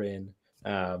climate that we're in,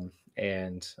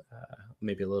 and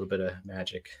maybe a little bit of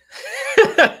magic.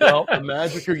 Well, the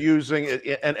magic you're using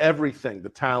and everything, the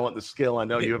talent, the skill. I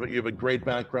know you have a great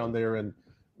background there in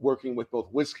working with both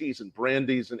whiskeys and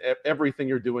brandies, and everything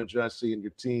you're doing, Jesse, and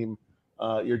your team.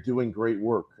 You're doing great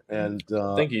work, and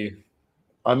thank you.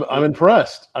 I'm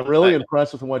impressed. I'm really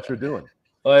impressed with what you're doing.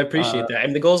 Well, I appreciate that. I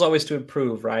mean, the goal is always to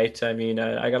improve, right? I mean,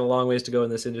 I got a long ways to go in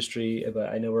this industry, but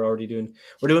I know we're doing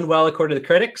well according to the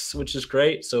critics, which is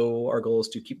great. So our goal is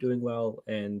to keep doing well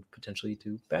and potentially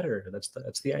do better.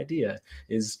 That's the idea,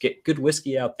 is get good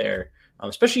whiskey out there.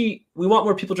 Especially, we want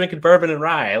more people drinking bourbon and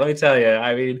rye. Let me tell you.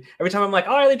 I mean, every time I'm like,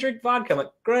 oh, I only drink vodka. I'm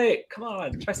like, great, come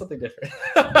on, try something different.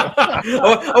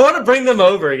 I want to bring them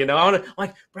over. I want to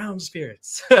like brown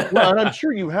spirits. Well, and I'm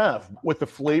sure you have with the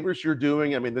flavors you're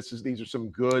doing. I mean, these are some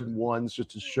good ones just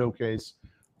to showcase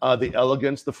the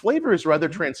elegance. The flavor is rather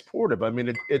transportive. I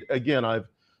mean, it again.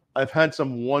 I've had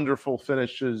some wonderful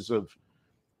finishes of,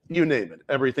 you name it,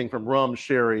 everything from rum,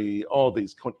 sherry, all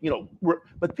these.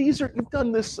 But these are, you've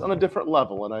done this on a different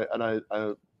level, and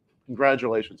I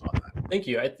congratulations on that. Thank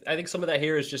you. I think some of that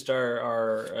here is just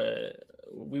our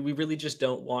we really just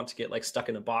don't want to get like stuck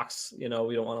in a box. We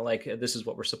don't want to like, this is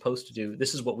what we're supposed to do.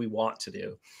 This is what we want to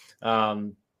do.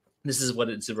 This is what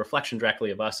it's a reflection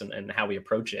directly of us and how we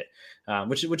approach it,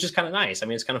 which is kind of nice. I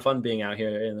mean, it's kind of fun being out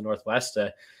here in the Northwest.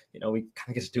 We kind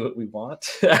of get to do what we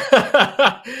want.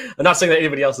 I'm not saying that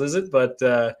anybody else isn't, but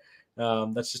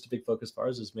that's just a big focus of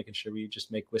ours, is making sure we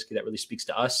just make whiskey that really speaks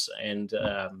to us. And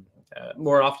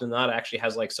more often than not, it actually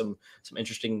has like some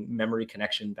interesting memory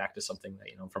connection back to something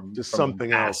that, from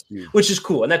something else, which is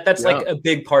cool. And that's like a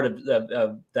big part of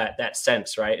that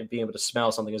sense, right? And being able to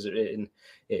smell something, as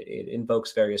it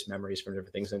invokes various memories from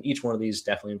different things. And each one of these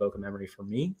definitely invoke a memory for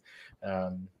me.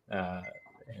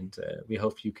 And we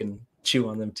hope you can chew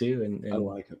on them too, and I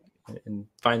like it, and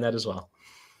find that as well.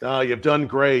 You've done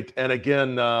great. And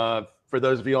again, for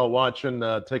those of you all watching,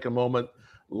 take a moment,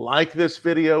 like this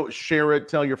video, share it,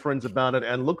 tell your friends about it,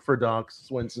 and look for Doc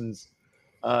Swinson's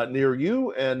near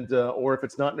you. And or if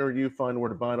it's not near you, find where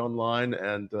to buy it online,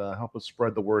 and help us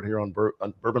spread the word here on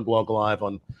Bourbon Blog Live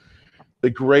on the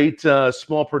great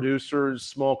small producers,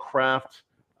 small craft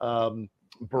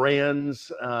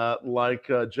brands like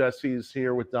Jesse's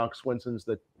here with Doc Swinson's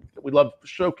that we love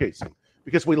showcasing,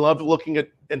 because we love looking at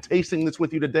and tasting this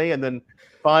with you today, and then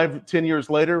 5-10 years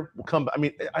later we'll come. I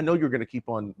mean, I know you're going to keep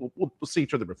on. We'll see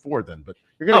each other before then, but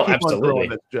you're going to keep on growing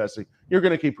this, Jesse. You're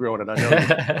going to keep growing it. I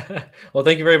know. Well,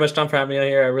 thank you very much, Tom, for having me on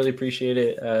here. I really appreciate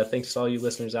it. Thanks to all you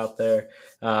listeners out there.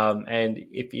 And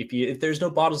if there's no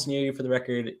bottles near you, for the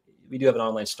record, we do have an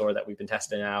online store that we've been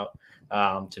testing out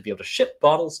to be able to ship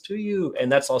bottles to you.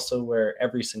 And that's also where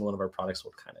every single one of our products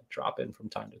will kind of drop in from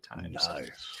time to time. Nice.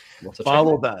 So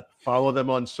follow that. Follow them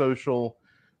on social.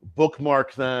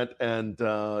 Bookmark that. And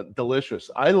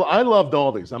delicious. I loved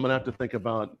all these. I'm going to have to think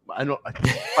about,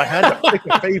 if I had to pick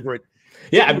a favorite.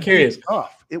 Yeah, I'm curious.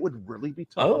 Tough. It would really be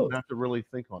tough. I'm going to have to really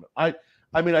think on it.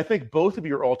 I mean, I think both of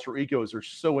your alter egos are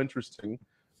so interesting.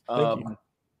 Thank you.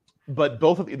 But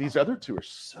both of these other two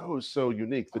are so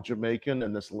unique. The Jamaican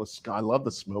and this, I love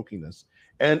the smokiness,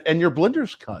 and your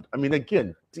blender's cut. I mean,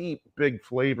 again, deep, big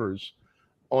flavors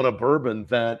on a bourbon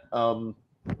that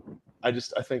I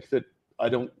think that I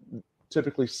don't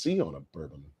typically see on a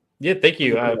bourbon. Yeah, thank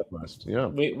you. Yeah,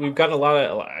 we've gotten a lot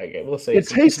of. We'll say it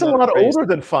tastes a lot older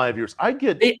than 5 years. I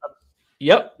get.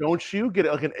 Yep. Don't you get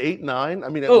like an 8, 9? I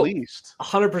mean, at least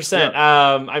 100%.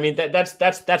 I mean,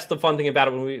 that's the fun thing about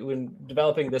it when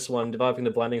developing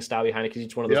the blending style behind it, because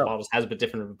each one of those bottles has a bit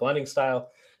different of a blending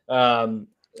style.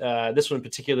 This one in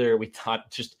particular, we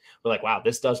thought we're like, wow,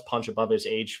 this does punch above its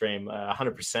age frame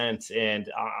 100%.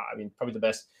 And I mean, probably the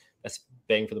best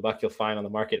bang for the buck you'll find on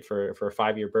the market for a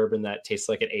 5-year bourbon that tastes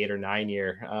like an 8 or 9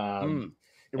 year.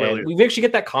 And we actually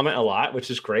get that comment a lot, which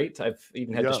is great. I've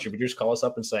even had distributors call us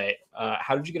up and say,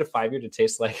 how did you get a 5-year to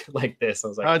taste like this? I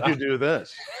was like, how'd you do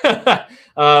this?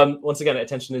 Once again,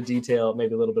 attention to detail,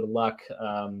 maybe a little bit of luck,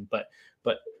 but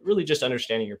really just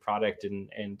understanding your product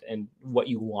and what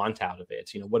you want out of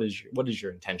it. What is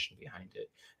your intention behind it,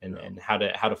 and how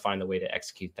to find the way to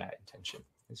execute that intention.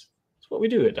 It's what we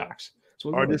do at Docs.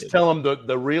 Or just tell them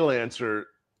the real answer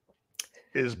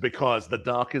is because the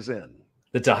doc is in.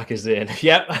 The doc is in.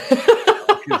 Yep.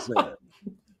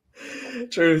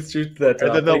 Truth. That.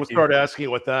 And then they'll start asking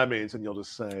you what that means, and you'll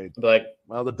just say, like,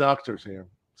 well, the doctor's here.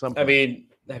 I mean,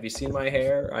 have you seen my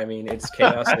hair? I mean, it's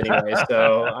chaos anyway.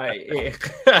 So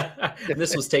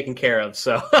this was taken care of.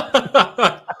 So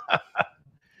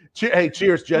hey,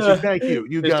 cheers, Jesse. Thank you.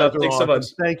 You guys are awesome. So much.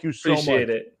 Thank you so much. Appreciate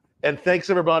it. And thanks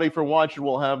everybody for watching.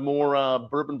 We'll have more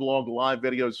Bourbon Blog Live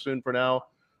videos soon. For now,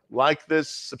 like this,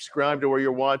 subscribe to where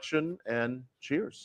you're watching, and cheers.